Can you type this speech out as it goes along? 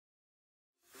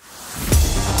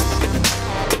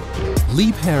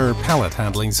Liebherr Pallet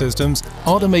Handling Systems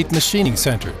automate machining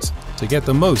centers to get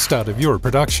the most out of your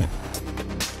production.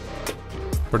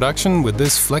 Production with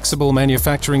this flexible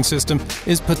manufacturing system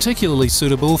is particularly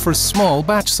suitable for small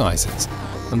batch sizes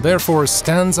and therefore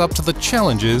stands up to the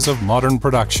challenges of modern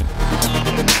production.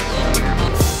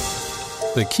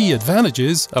 The key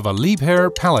advantages of a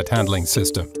Liebherr pallet handling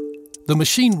system. The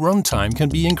machine runtime can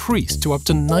be increased to up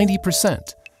to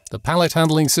 90%. The pallet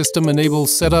handling system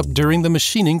enables setup during the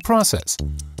machining process,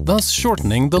 thus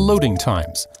shortening the loading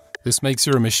times. This makes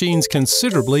your machines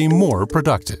considerably more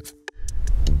productive.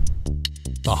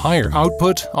 The higher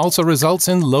output also results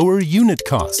in lower unit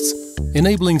costs,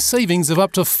 enabling savings of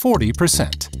up to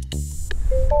 40%.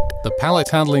 The pallet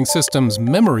handling system's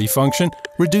memory function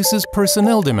reduces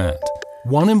personnel demand.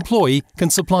 One employee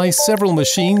can supply several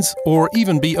machines or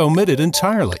even be omitted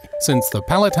entirely, since the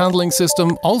pallet handling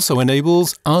system also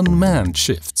enables unmanned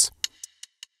shifts.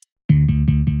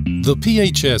 The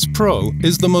PHS Pro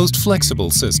is the most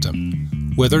flexible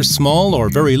system. Whether small or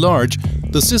very large,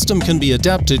 the system can be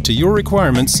adapted to your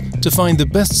requirements to find the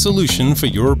best solution for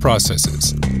your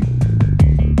processes.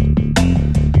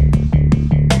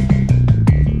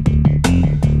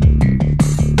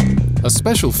 A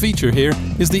special feature here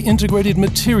is the integrated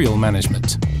material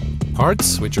management.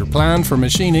 Parts, which are planned for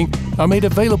machining, are made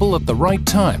available at the right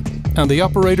time, and the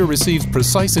operator receives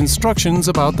precise instructions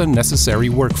about the necessary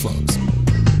workflows.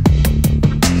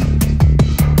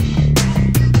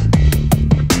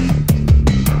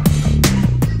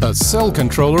 A cell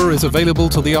controller is available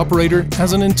to the operator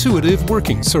as an intuitive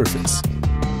working surface.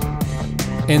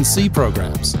 NC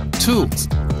programs, tools,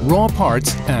 raw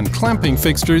parts and clamping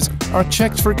fixtures are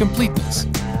checked for completeness,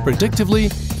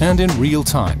 predictively and in real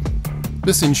time.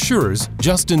 This ensures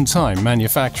just-in-time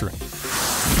manufacturing.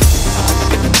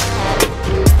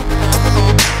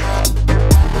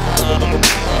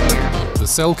 The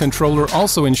cell controller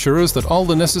also ensures that all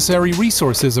the necessary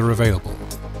resources are available.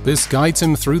 This guides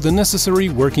him through the necessary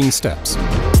working steps.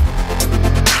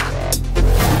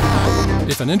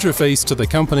 If an interface to the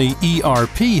company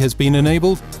ERP has been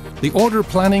enabled, the order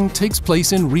planning takes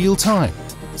place in real time,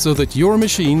 so that your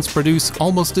machines produce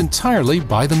almost entirely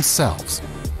by themselves.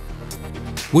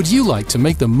 Would you like to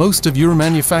make the most of your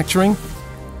manufacturing?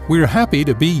 We're happy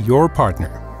to be your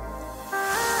partner.